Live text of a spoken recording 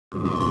Hello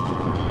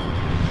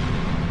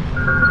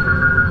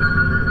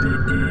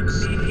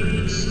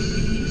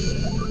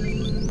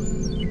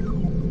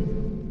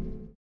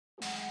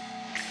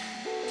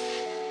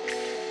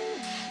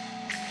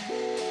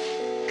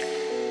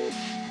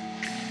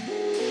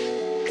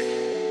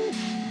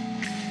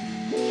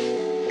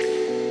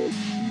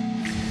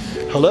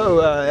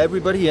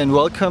everybody, and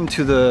welcome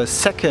to the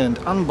second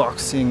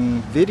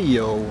unboxing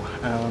video.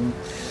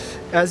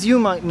 As you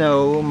might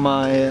know,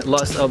 my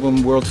last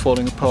album World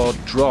Falling Apart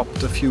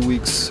dropped a few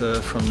weeks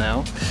from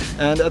now,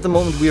 and at the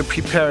moment we are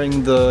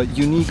preparing the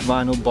unique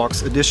vinyl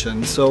box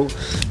edition. So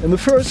in the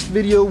first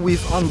video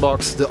we've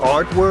unboxed the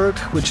artwork,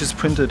 which is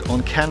printed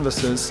on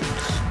canvases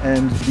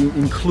and being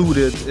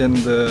included in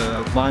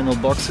the vinyl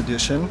box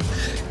edition,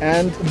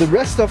 and the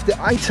rest of the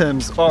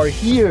items are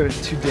here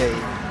today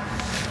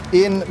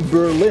in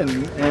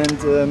Berlin,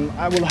 and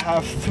I will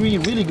have three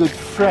really good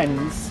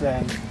friends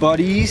and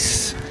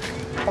buddies,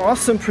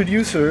 awesome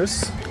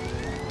producers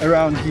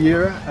around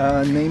here,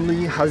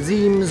 namely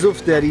Hazeem,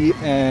 Suff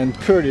and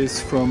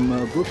Curtis from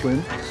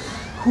Brooklyn,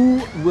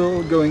 who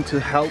will going to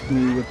help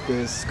me with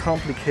this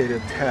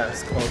complicated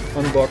task of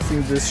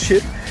unboxing this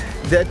shit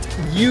that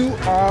you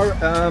are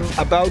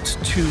about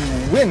to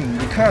win,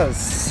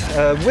 because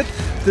with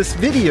this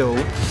video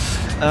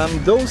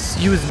those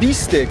USB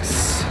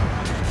sticks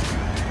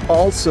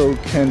also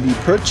can be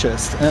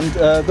purchased, and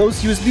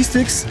those USB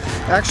sticks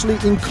actually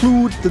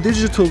include the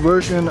digital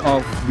version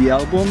of the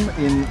album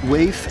in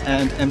WAV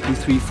and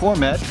MP3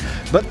 format,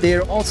 but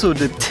they're also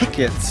the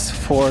tickets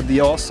for the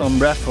awesome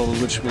raffle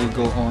which will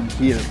go on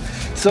here.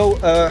 So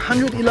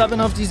 111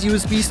 of these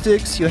USB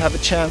sticks, you have a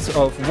chance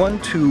of 1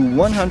 to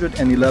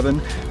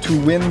 111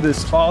 to win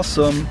this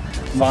awesome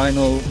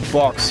vinyl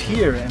box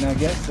here. And I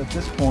guess at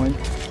this point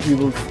we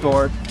will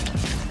start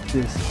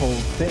this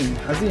whole thing.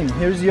 Hazeem,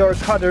 here's your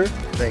cutter.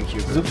 Thank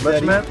you.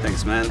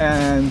 Thanks, man.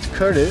 And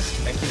Curtis.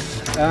 Thank you.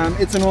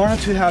 It's an honor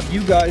to have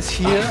you guys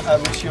here. I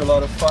wish you a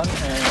lot of fun,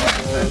 and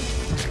we'll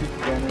speak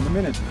again in a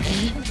minute.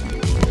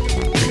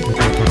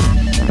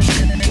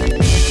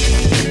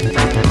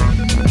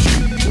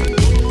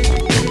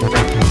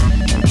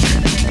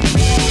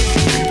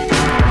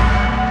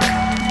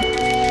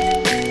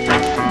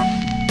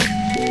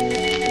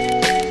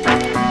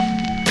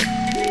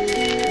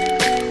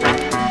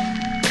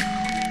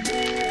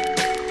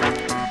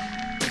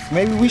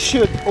 Maybe we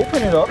should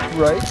open it up,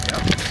 right?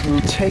 Yeah.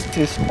 We'll take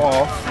this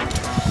off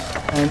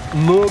and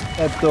look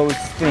at those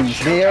things.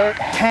 They are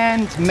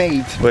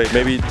handmade. Wait,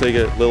 maybe take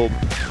a little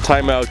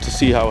time out to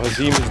see how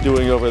Hazeem is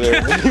doing over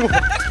there.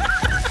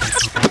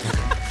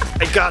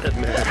 I got it,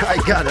 man. I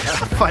got it.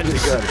 I finally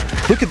got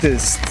it. Look at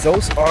this.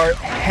 Those are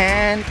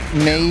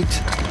handmade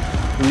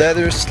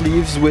leather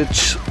sleeves,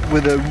 which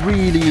with a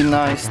really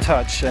nice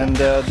touch. And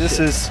this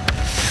is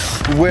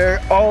where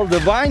all the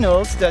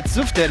vinyls that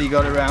Suff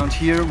got around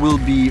here will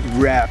be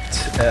wrapped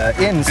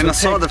in. And I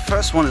saw the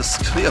first one is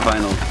clear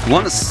vinyl.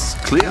 One is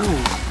clear. Ooh,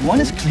 one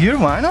is clear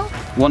vinyl?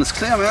 One is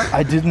clear, man.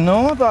 I didn't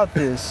know about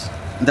this.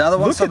 The other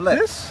one's Look at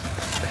this.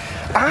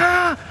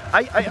 Ah,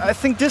 I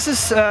think this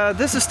is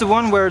the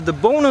one where the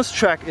bonus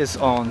track is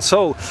on.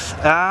 So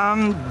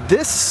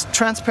this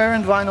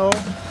transparent vinyl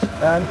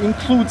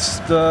includes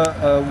the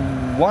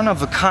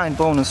one-of-a-kind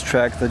bonus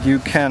track that you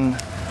can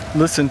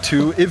listen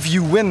to if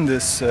you win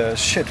this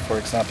shit, for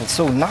example.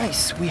 So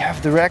nice, we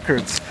have the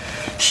records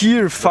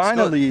here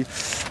finally.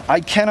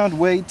 I cannot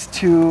wait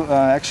to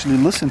actually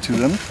listen to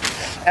them.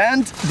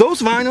 And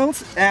those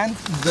vinyls and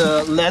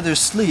the leather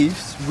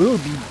sleeves will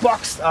be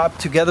boxed up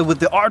together with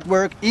the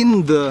artwork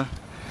in the,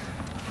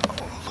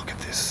 oh, look at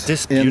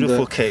this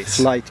beautiful case,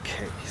 light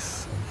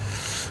case,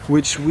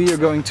 which we are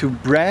going to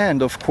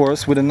brand, of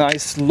course, with a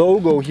nice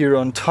logo here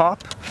on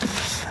top.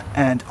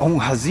 And oh,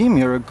 Hazeem,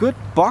 you're a good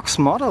box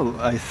model,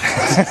 I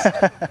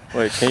think.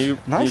 Wait, can you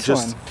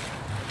just... one.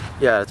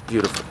 Yeah, it's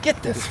beautiful.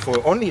 Get this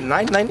for only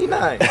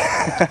 $9.99.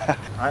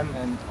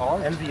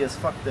 I'm envious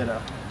fuck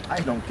that I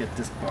don't get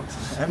this box.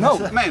 No,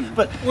 man.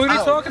 But what are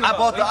you talking about? I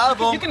bought the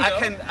album.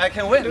 I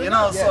can win. You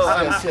know. Yes,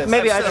 so yes.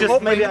 Maybe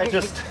I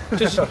just.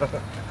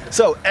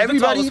 So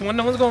everybody,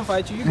 no one's gonna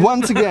fight you.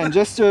 Once again,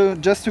 just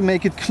to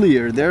make it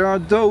clear, there are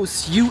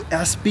those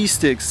USB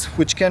sticks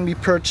which can be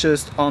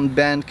purchased on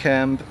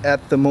Bandcamp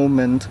at the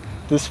moment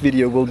this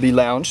video will be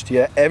launched.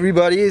 Yeah,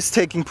 everybody is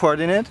taking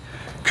part in it.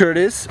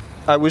 Curtis,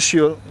 I wish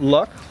you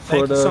luck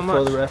for the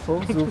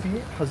raffle.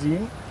 Sufi,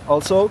 Hazeem,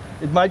 also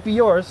it might be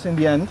yours in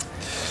the end.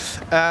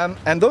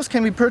 And those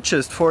can be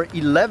purchased for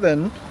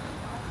 11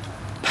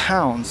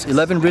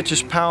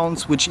 British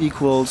pounds, which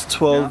equals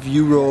 12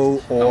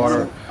 euro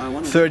or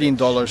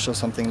 $13 or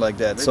something like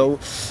that. So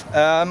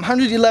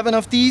 111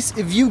 of these.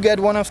 If you get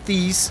one of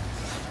these,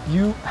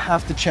 you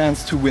have the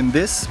chance to win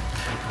this.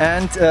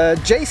 And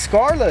Jay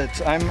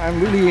Scarlett,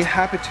 I'm really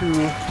happy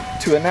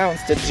to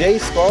announce that Jay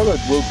Scarlett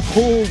will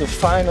pull the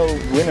final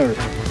winner.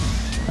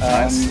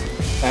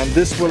 And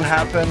this will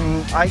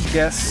happen, I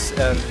guess,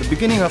 at the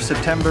beginning of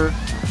September.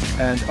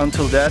 And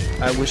until that,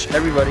 I wish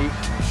everybody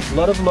a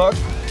lot of luck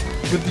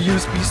with the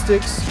USB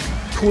sticks.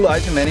 cool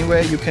item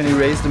anyway. You can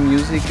erase the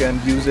music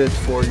and use it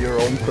for your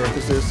own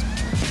purposes.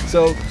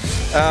 So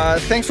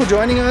thanks for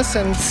joining us,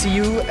 and see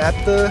you at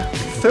the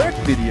third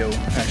video,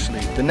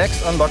 actually, the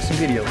next unboxing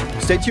video.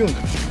 Stay tuned.